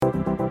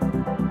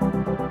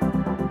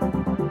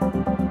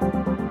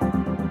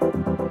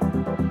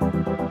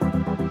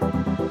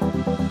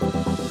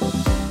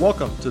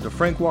Welcome to the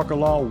Frank Walker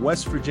Law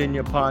West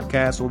Virginia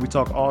podcast, where we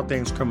talk all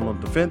things criminal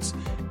defense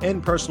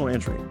and personal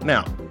injury.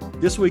 Now,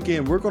 this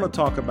weekend, we're going to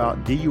talk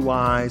about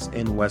DUIs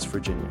in West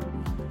Virginia.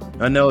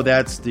 I know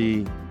that's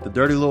the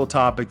dirty little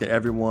topic that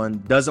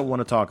everyone doesn't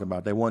want to talk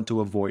about. They want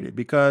to avoid it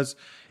because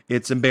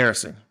it's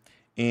embarrassing.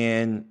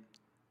 And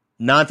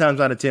 9 times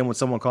out of 10, when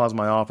someone calls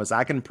my office,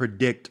 I can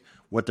predict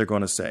what they're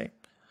going to say.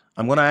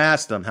 I'm going to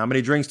ask them, how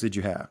many drinks did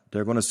you have?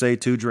 They're going to say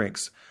 2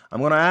 drinks. I'm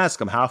going to ask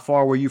them, how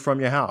far were you from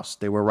your house?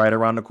 They were right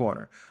around the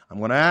corner. I'm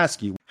going to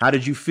ask you, how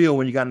did you feel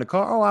when you got in the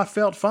car? Oh, I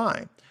felt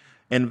fine.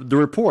 And the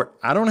report,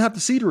 I don't have to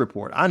see the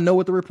report. I know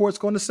what the report's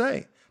going to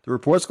say. The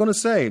report's going to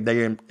say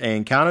they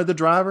encountered the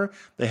driver.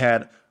 They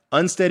had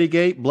unsteady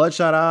gait,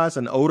 bloodshot eyes,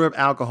 and odor of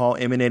alcohol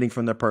emanating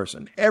from the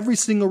person. Every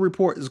single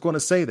report is going to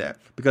say that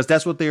because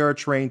that's what they are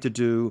trained to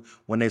do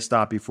when they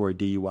stop you for a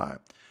DUI.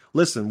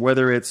 Listen,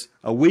 whether it's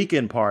a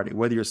weekend party,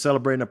 whether you're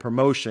celebrating a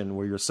promotion,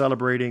 whether you're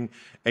celebrating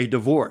a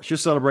divorce, you're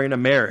celebrating a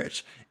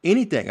marriage,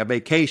 anything, a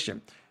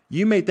vacation,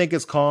 you may think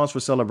it's cause for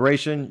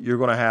celebration. You're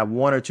going to have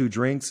 1 or 2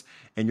 drinks,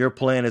 and your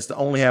plan is to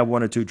only have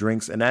 1 or 2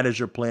 drinks, and that is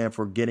your plan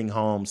for getting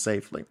home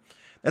safely.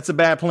 That's a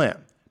bad plan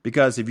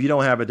because if you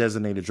don't have a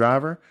designated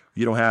driver,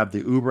 you don't have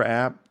the Uber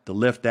app, the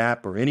Lyft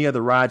app, or any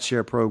other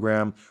rideshare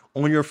program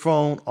on your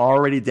phone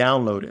already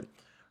downloaded,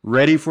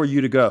 ready for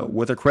you to go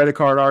with a credit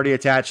card already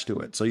attached to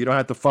it. So you don't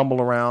have to fumble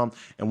around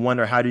and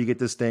wonder, how do you get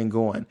this thing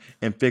going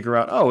and figure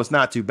out, oh, it's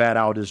not too bad,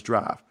 I'll just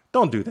drive.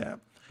 Don't do that.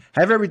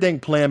 Have everything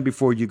planned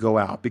before you go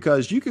out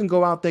because you can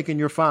go out thinking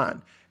you're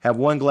fine. Have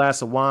 1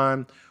 glass of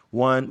wine,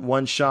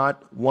 one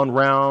shot, 1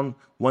 round,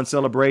 1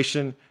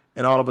 celebration,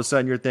 and all of a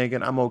sudden you're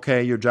thinking, I'm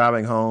okay, you're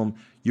driving home.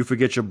 You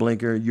forget your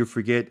blinker. You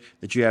forget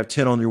that you have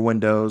tint on your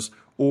windows,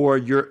 or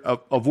you're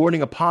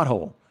avoiding a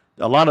pothole.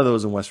 A lot of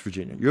those in West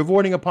Virginia. You're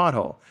avoiding a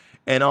pothole.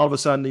 And all of a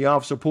sudden, the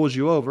officer pulls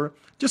you over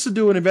just to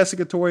do an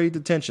investigatory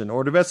detention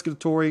or an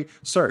investigatory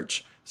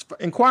search.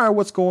 Inquire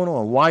what's going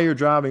on, why you're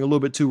driving a little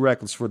bit too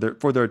reckless for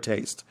their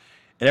taste.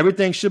 And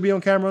everything should be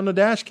on camera on the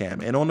dash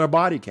cam and on their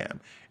body cam.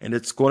 And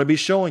it's going to be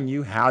showing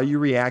you how you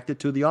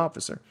reacted to the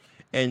officer.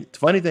 And the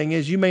funny thing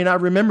is, you may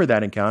not remember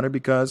that encounter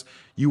because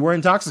you were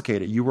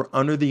intoxicated. You were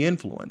under the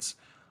influence.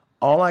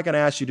 All I can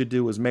ask you to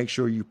do is make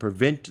sure you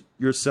prevent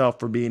yourself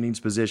from being in these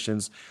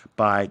positions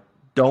by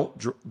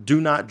do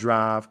not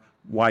drive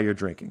while you're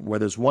drinking,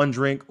 whether it's 1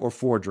 drink or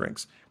 4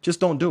 drinks. Just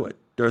don't do it.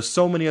 There are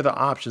so many other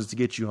options to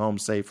get you home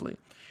safely.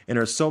 And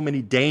there are so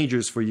many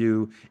dangers for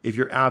you if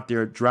you're out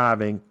there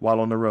driving while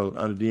on the road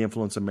under the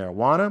influence of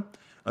marijuana,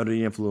 under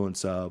the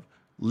influence of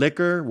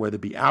liquor, whether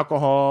it be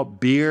alcohol,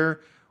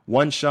 beer,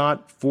 1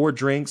 shot, 4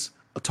 drinks,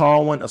 a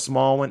tall one, a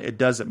small one, it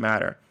doesn't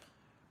matter.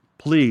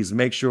 Please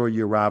make sure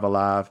you arrive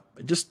alive.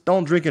 Just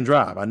don't drink and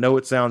drive. I know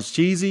it sounds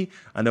cheesy.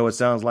 I know it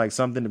sounds like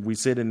something that we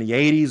said in the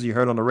 80s, you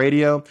heard on the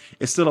radio.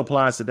 It still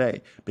applies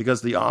today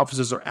because the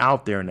officers are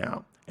out there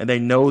now and they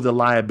know the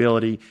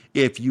liability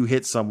if you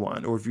hit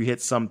someone or if you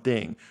hit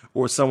something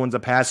or someone's a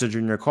passenger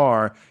in your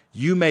car.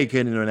 You may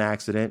get into an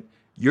accident.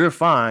 You're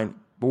fine.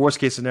 But worst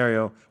case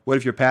scenario, what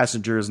if your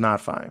passenger is not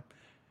fine?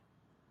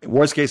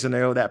 Worst case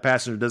scenario, that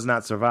passenger does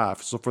not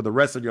survive. So for the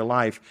rest of your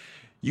life,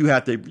 you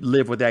have to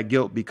live with that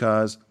guilt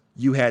because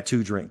you had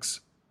 2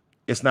 drinks.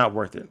 It's not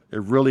worth it. It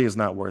really is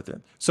not worth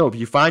it. So if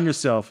you find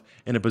yourself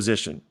in a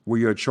position where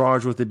you're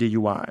charged with a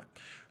DUI,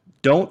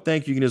 don't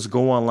think you can just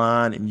go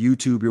online and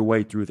YouTube your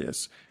way through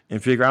this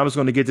and figure, I'm just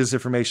going to get this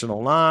information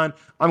online.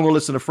 I'm going to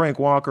listen to Frank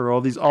Walker or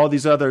all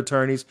these other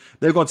attorneys.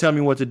 They're going to tell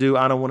me what to do.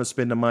 I don't want to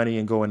spend the money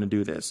and go in and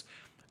do this.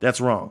 That's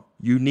wrong.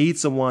 You need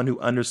someone who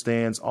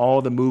understands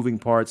all the moving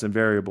parts and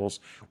variables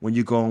when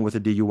you go in with a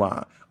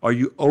DUI. Are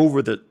you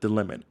over the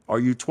limit? Are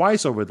you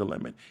twice over the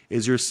limit?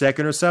 Is your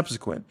second or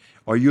subsequent?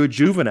 Are you a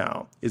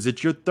juvenile? Is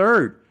it your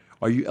third?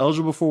 Are you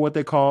eligible for what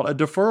they call a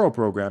deferral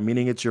program,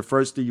 meaning it's your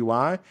first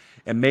DUI?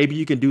 And maybe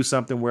you can do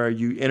something where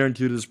you enter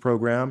into this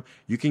program,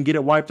 you can get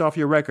it wiped off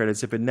your record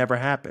as if it never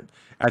happened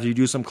after you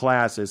do some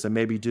classes and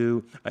maybe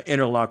do an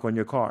interlock on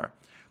your car.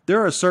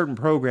 There are certain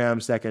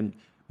programs that can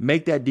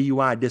make that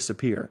DUI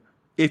disappear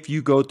if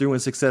you go through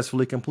and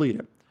successfully complete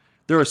it.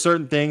 There are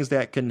certain things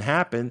that can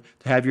happen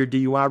to have your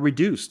DUI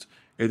reduced,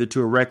 either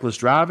to a reckless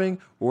driving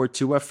or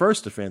to a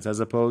first offense, as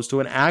opposed to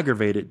an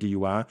aggravated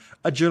DUI,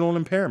 a general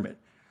impairment.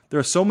 There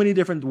are so many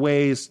different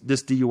ways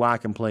this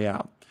DUI can play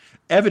out.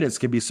 Evidence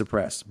can be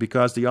suppressed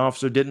because the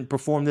officer didn't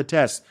perform the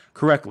test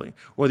correctly,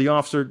 or the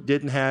officer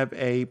didn't have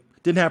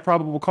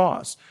probable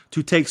cause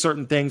to take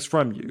certain things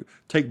from you,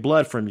 take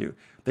blood from you.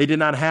 They did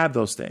not have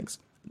those things.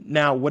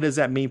 Now, what does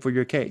that mean for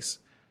your case?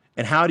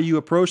 And how do you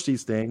approach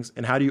these things?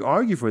 And how do you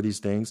argue for these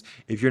things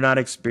if you're not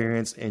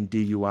experienced in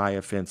DUI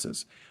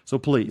offenses? So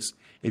please,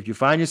 if you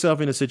find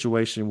yourself in a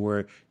situation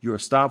where you're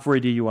stopped for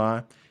a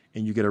DUI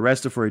and you get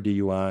arrested for a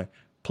DUI,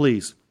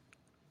 please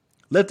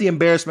let the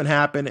embarrassment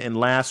happen and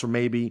last for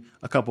maybe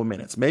a couple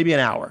minutes, maybe an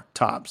hour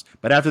tops.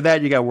 But after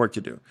that, you got work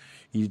to do.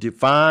 You need to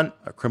find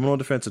a criminal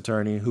defense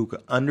attorney who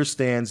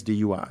understands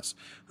DUIs,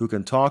 who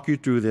can talk you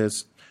through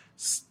this.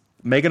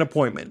 Make an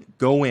appointment,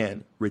 go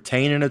in,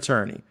 retain an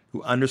attorney,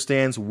 who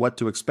understands what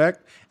to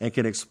expect and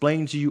can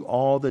explain to you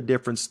all the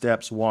different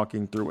steps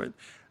walking through it.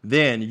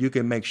 Then you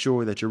can make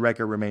sure that your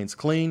record remains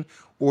clean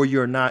or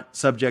you're not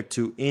subject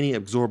to any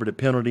exorbitant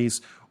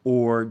penalties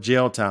or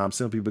jail time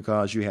simply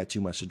because you had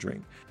too much to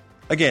drink.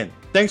 Again,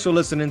 thanks for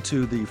listening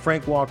to the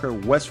Frank Walker,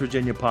 West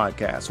Virginia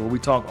podcast, where we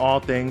talk all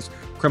things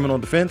criminal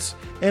defense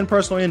and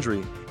personal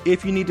injury.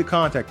 If you need to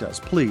contact us,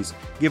 please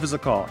give us a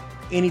call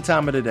any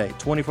time of the day,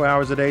 24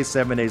 hours a day,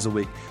 7 days a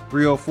week,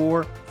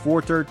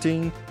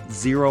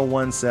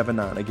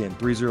 304-413-0179. Again,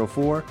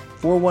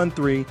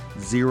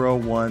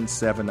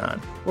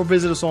 304-413-0179. Or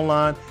visit us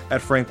online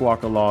at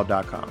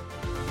frankwalkerlaw.com.